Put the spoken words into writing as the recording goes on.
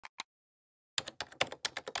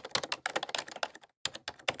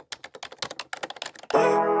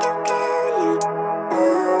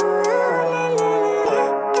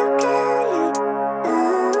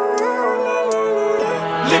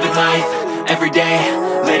every day,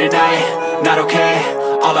 late at night, not okay.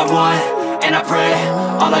 All I want, and I pray,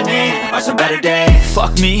 all I need are some better days.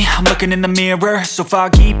 Fuck me, I'm looking in the mirror, so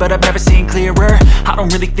foggy, but I've never seen clearer. I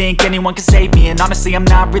don't really think anyone can save me, and honestly I'm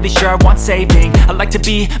not really sure I want saving. I like to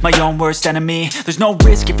be my own worst enemy. There's no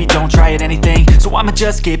risk if you don't try at anything, so I'ma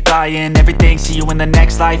just keep buying everything. See you in the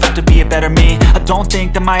next life, hope to be a better me. I don't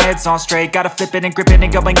think that my head's on straight, gotta flip it and grip it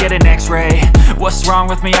and go and get an x-ray. What's wrong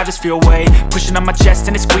with me? I just feel weight pushing on my chest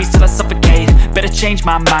and it squeezes till I suffocate. Better change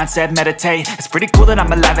my mindset, meditate. It's pretty cool that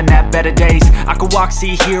I'm alive and have better days. I could walk,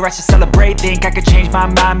 see, hear, I should celebrate. Think I could change my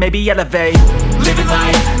mind, maybe elevate. Living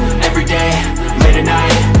life, every day, late at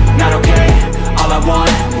night, not okay. All I want,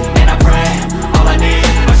 and I pray, all I need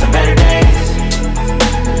are some better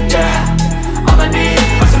days. Yeah, all I need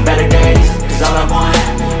are some better days. Cause all I want,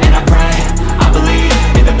 and I pray, I believe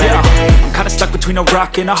in the better days. I'm kinda stuck between a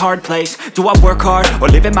rock and a hard place. Do I work hard or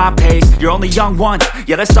live at my pace? You're only young once,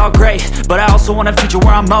 yeah that's all great, but I also want a future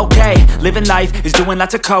where I'm okay. Living life is doing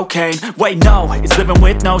lots of cocaine. Wait no, it's living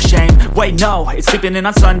with no shame. Wait no, it's sleeping in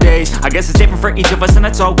on Sundays. I guess it's different for each of us and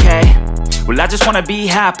that's okay. Well I just wanna be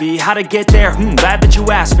happy, how to get there? Glad that you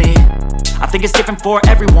asked me. I think it's different for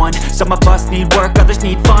everyone. Some of us need work, others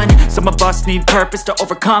need fun. Some of us need purpose to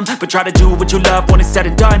overcome. But try to do what you love when it's said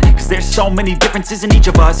and done. Cause there's so many differences in each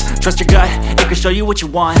of us. Trust your gut, it can show you what you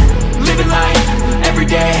want. Living life, every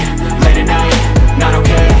day, late at night, not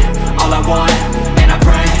okay. All I want, and I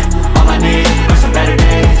pray, all I need are some better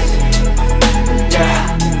days.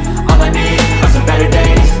 Yeah, all I need are some better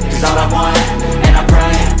days. Cause all I want, and I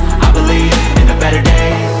pray, I believe in the better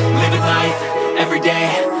days. Living life, every day,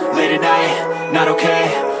 late at night, not okay.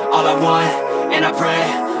 All I want, and I pray,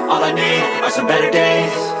 all I need are some better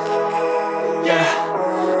days.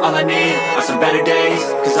 Yeah, all I need are some better days.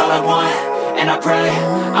 Cause all I want, and I pray,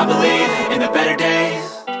 I believe in the better days.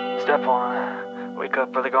 Step 1, wake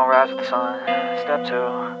up early, gonna rise with the sun. Step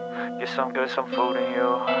 2, get some good, some food in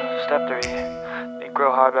you. Step 3, think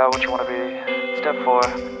real hard about what you wanna be. Step 4,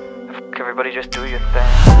 everybody just do your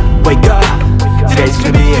thing. Wake up, today's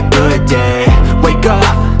gonna be a good day. Wake up,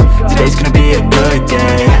 today's gonna be a good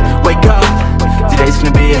day. Wake up, today's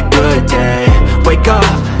gonna be a good day. Wake up,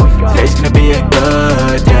 today's gonna be a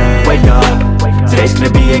good day. Wake up, today's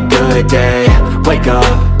gonna be a good day. Wake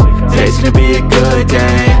up, today's gonna be a good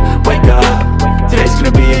day. Wake up, today's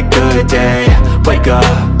gonna be a good day. Wake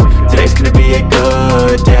up, today's gonna be a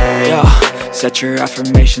good day. Yo, set your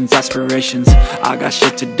affirmations, aspirations. I got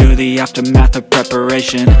shit to do, the aftermath of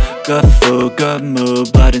preparation. Good food, good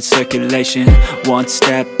mood, blood in circulation. One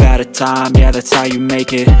step at a time, yeah that's how you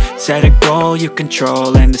make it. Set a goal you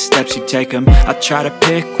control and the steps you take them. I try to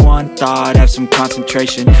pick one thought, have some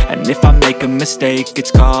concentration. And if I make a mistake,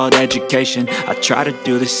 it's called education. I try to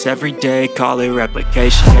do this every day, call it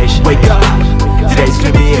replication. Wake up, today's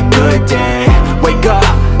gonna be a good day. Wake up,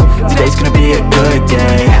 today's gonna be a good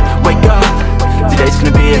day. Wake up, today's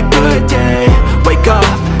gonna be a good day. Wake up,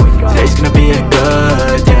 today's gonna be a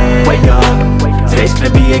good day. Wake up, today's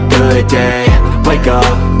gonna be a good day. Wake up,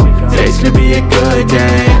 today's gonna be a good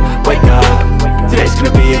day. Wake up, today's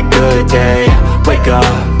gonna be a good day. Wake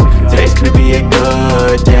up, today's gonna be a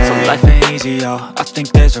good day. So life ain't easy, yo, I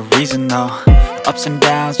think there's a reason though. Ups and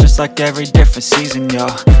downs, just like every different season, yo.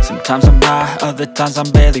 Sometimes I'm high, other times I'm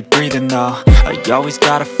barely breathing, though. I always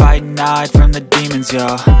gotta fight and hide from the demons,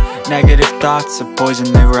 yo. Negative thoughts are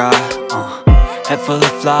poison, they rot. Head full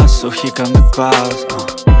of flies, so here come the clouds.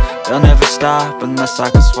 They'll never stop unless I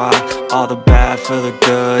can swap all the bad for the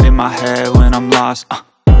good in my head when I'm lost.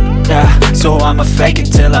 Yeah, so I'ma fake it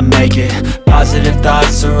till I make it. Positive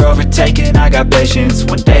thoughts are overtaken, I got patience.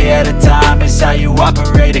 One day at a time is how you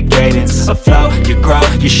operate a cadence. A flow, you grow,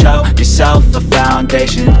 you show yourself a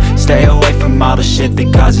foundation. Stay away from all the shit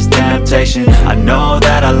that causes temptation. I know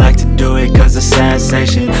that I like to do it cause it's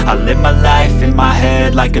sensation. I live my life in my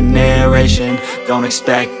head like a narration. Don't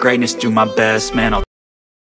expect greatness, do my best, man,